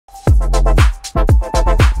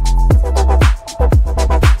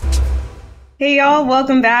Hey y'all,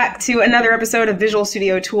 welcome back to another episode of Visual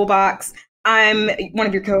Studio Toolbox. I'm one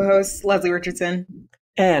of your co-hosts, Leslie Richardson.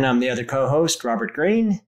 And I'm the other co-host, Robert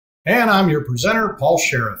Green. And I'm your presenter, Paul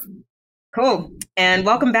Sheriff. Cool. And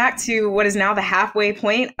welcome back to what is now the halfway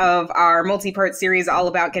point of our multi-part series all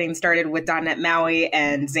about getting started with .NET MAUI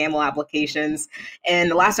and XAML applications. In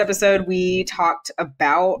the last episode, we talked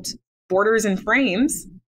about borders and frames.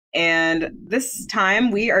 And this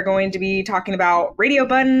time we are going to be talking about radio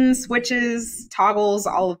buttons, switches, toggles,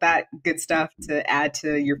 all of that good stuff to add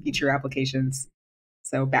to your future applications.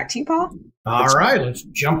 So back to you, Paul. All right, let's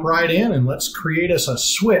jump right in and let's create us a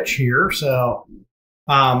switch here. So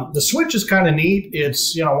the switch is kind of neat.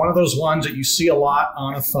 It's, one of those ones that you see a lot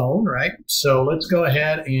on a phone, right? So let's go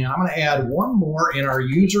ahead and I'm going to add one more in our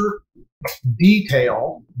user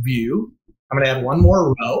detail view. I'm going to add one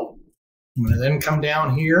more row. I'm going to then come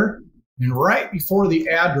down here, and right before the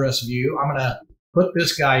address view, I'm going to put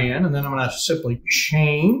this guy in, and then I'm going to simply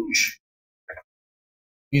change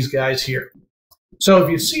these guys here. So if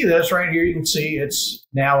you see this right here, you can see it's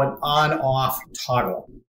now an on-off toggle.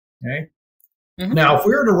 Okay. Mm-hmm. Now, if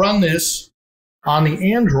we were to run this on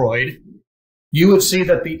the Android, you would see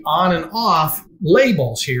that the on and off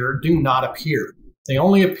labels here do not appear. They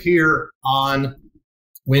only appear on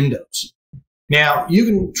Windows. Now, you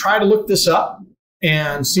can try to look this up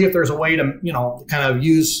and see if there's a way to, kind of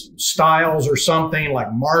use styles or something like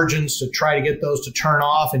margins to try to get those to turn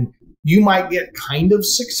off. And you might get kind of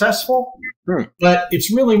successful, but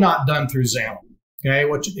it's really not done through XAML. Okay,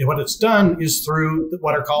 what it's done is through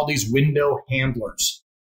what are called these window handlers.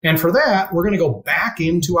 And for that, we're going to go back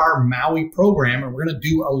into our MAUI program and we're going to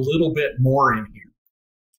do a little bit more in here.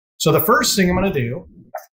 So the first thing I'm going to do,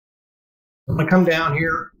 I'm going to come down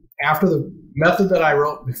here after the method that I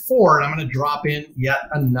wrote before, and I'm going to drop in yet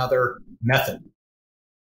another method.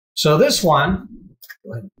 So this one,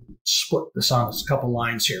 go ahead and split this on a couple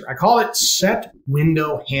lines here. I call it set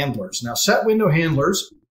window handlers. Now, set window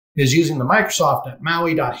handlers is using the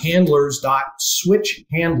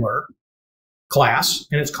Microsoft.maui.handlers.switch_handler class,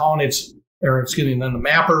 and it's calling then the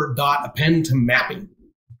mapper.append to mapping.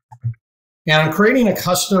 And I'm creating a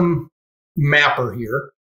custom mapper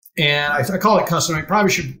here. And I call it custom. I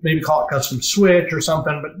probably should maybe call it custom switch or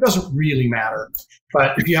something, but it doesn't really matter.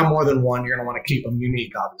 But if you have more than one, you're going to want to keep them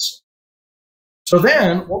unique, obviously. So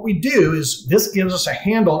then what we do is this gives us a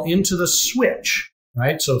handle into the switch,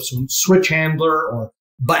 right? So some switch handler or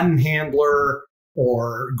button handler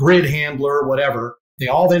or grid handler, whatever. They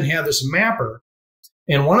all then have this mapper.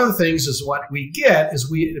 And one of the things is what we get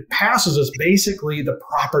is it passes us basically the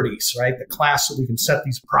properties, right? The class that we can set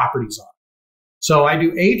these properties on. So I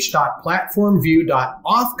do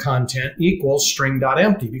h.platformview.offContent equals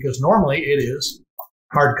string.empty because normally it is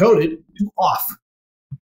hard-coded to off.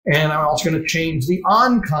 And I'm also going to change the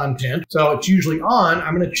on content. So it's usually on.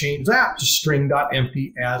 I'm going to change that to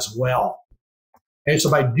string.empty as well. And so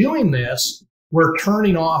by doing this, we're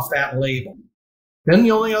turning off that label. Then the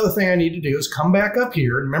only other thing I need to do is come back up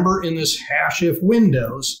here. Remember in this hash if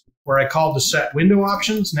windows where I called the set window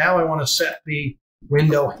options, now I want to set the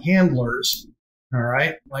window handlers. All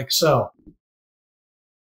right, like so.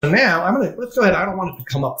 So now let's go ahead. I don't want it to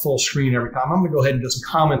come up full screen every time. I'm going to go ahead and just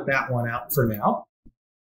comment that one out for now.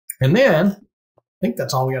 And then I think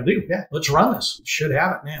that's all we got to do. Yeah, let's run this. Should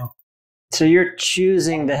have it now. So you're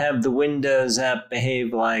choosing to have the Windows app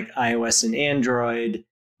behave like iOS and Android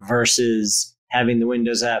versus having the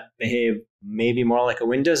Windows app behave maybe more like a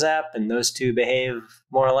Windows app and those two behave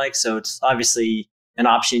more alike. So it's obviously an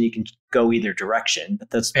option. You can go either direction, but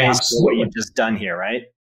that's basically what you've just done here, right?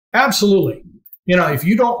 Absolutely. If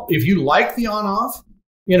you like the on-off,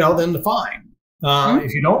 then fine.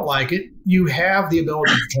 If you don't like it, you have the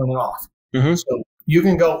ability to turn it off. Mm-hmm. So you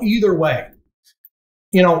can go either way.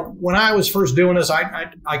 When I was first doing this, I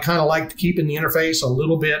kind of liked keeping the interface a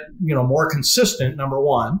little bit, more consistent, number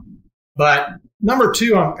one. But number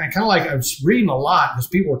two, I was reading a lot because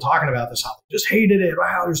people were talking about this, how they just hated it.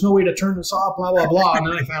 Wow, there's no way to turn this off, blah, blah, blah. And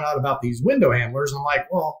then I found out about these window handlers. And I'm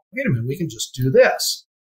like, well, wait a minute, we can just do this.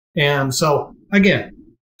 And so, again,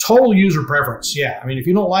 total user preference. Yeah, I mean, if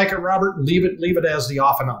you don't like it, Robert, leave it as the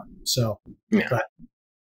off and on. So, yeah. But,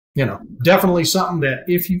 definitely something that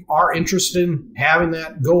if you are interested in having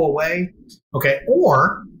that go away, okay,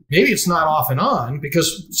 or maybe it's not off and on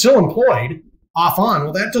because still employed, off on,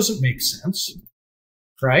 well, that doesn't make sense,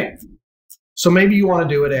 right? So maybe you want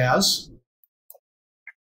to do it as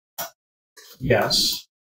yes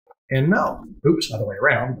and no. Oops, other way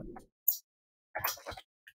around.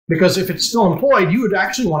 Because if it's still employed, you would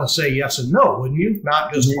actually want to say yes and no, wouldn't you?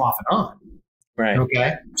 Not just off and on. Right.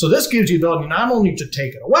 Okay. So this gives you the ability not only to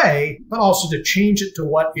take it away, but also to change it to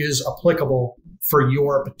what is applicable for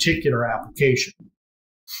your particular application.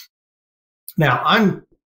 Now, I'm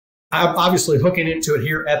obviously hooking into it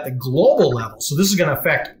here at the global level. So this is going to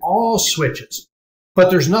affect all switches. But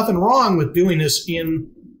there's nothing wrong with doing this in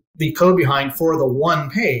the code behind for the one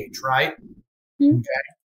page, right? Mm-hmm. Okay.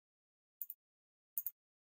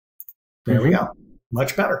 There we go.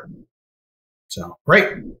 Much better. So,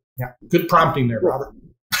 great. Yeah, good prompting there, Robert.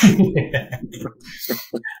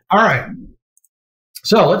 All right.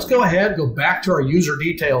 So let's go ahead, go back to our user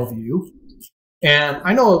detail view. And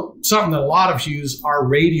I know something that a lot of us use are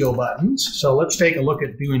radio buttons. So let's take a look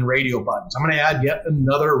at doing radio buttons. I'm going to add yet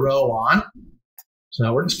another row on.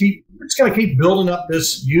 So we're just going to keep building up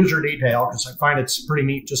this user detail because I find it's pretty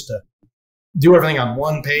neat just to do everything on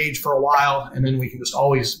one page for a while, and then we can just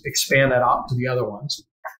always expand that out to the other ones.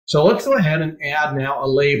 So let's go ahead and add now a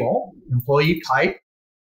label, employee type,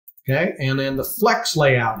 okay, and then the flex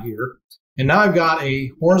layout here. And now I've got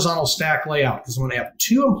a horizontal stack layout because I'm going to have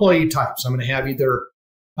two employee types. I'm going to have either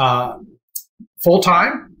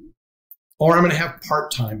full-time or I'm going to have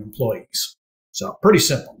part-time employees. So pretty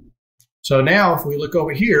simple. So now if we look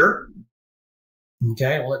over here,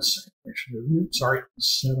 okay, well, let's actually, sorry,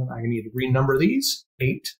 7, I need to renumber these,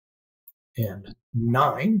 8 and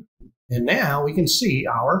 9. And now we can see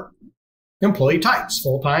our employee types,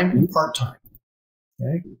 full-time and part-time.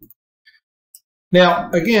 Okay.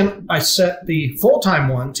 Now, again, I set the full-time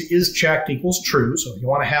one to isChecked equals true. So if you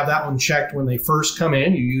want to have that one checked when they first come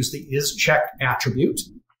in, you use the isChecked attribute.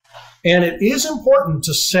 And it is important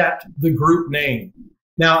to set the group name.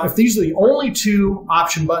 Now, if these are the only two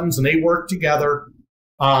option buttons and they work together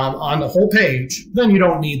on the whole page, then you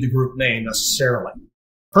don't need the group name necessarily.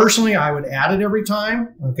 Personally, I would add it every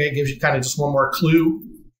time. Okay, it gives you kind of just one more clue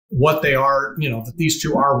what they are, you know, that these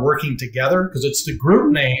two are working together, because it's the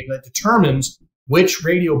group name that determines which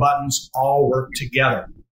radio buttons all work together.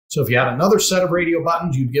 So if you had another set of radio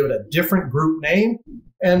buttons, you'd give it a different group name,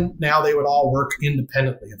 and now they would all work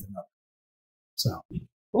independently of another.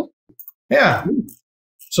 So, yeah.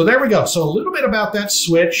 So there we go. So a little bit about that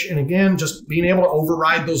switch. And again, just being able to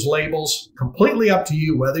override those labels, completely up to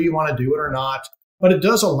you whether you want to do it or not. But it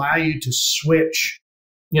does allow you to switch,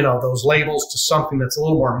 you know, those labels to something that's a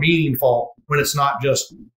little more meaningful when it's not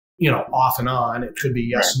just, you know, off and on. It could be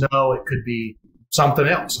yes, no. It could be something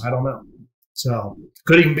else. I don't know. So it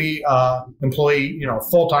could even be employee, you know,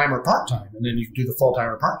 full-time or part-time. And then you can do the full-time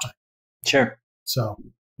or part-time. Sure. So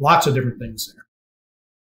lots of different things there.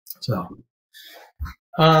 So,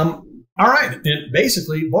 all right. And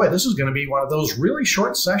basically, boy, this is going to be one of those really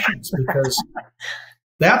short sessions because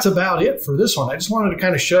that's about it for this one. I just wanted to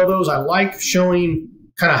kind of show those. I like showing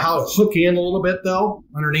kind of how to hook in a little bit, though,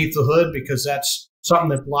 underneath the hood, because that's something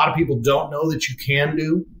that a lot of people don't know that you can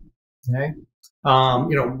do. Okay.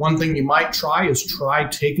 You know, one thing you might try is try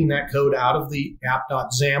taking that code out of the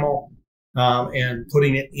app.xaml and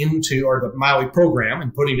putting it into, or the MAUI program,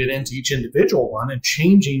 and putting it into each individual one and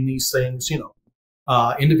changing these things, you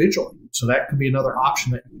know, individually. So that could be another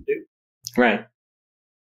option that you can do. Right.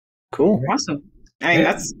 Cool. Awesome. I mean,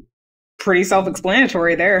 that's pretty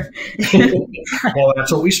self-explanatory there. Well,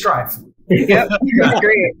 that's what we strive for. Yep, that's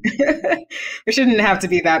great. There shouldn't have to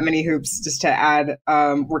be that many hoops just to add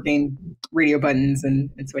working radio buttons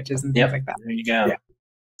and switches and things like that. There you go. Yeah.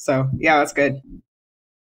 So, yeah, that's good.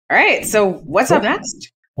 All right. So what's up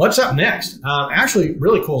next? What's up next? Actually,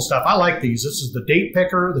 really cool stuff. I like these. This is the date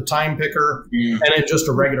picker, the time picker, and then just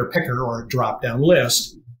a regular picker or a drop-down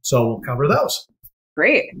list. So we'll cover those.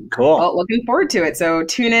 Great. Cool. Well, looking forward to it. So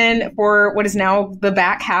tune in for what is now the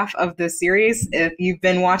back half of the series. If you've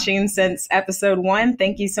been watching since episode 1,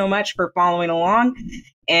 thank you so much for following along.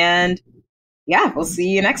 And yeah, we'll see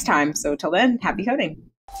you next time. So till then, happy coding.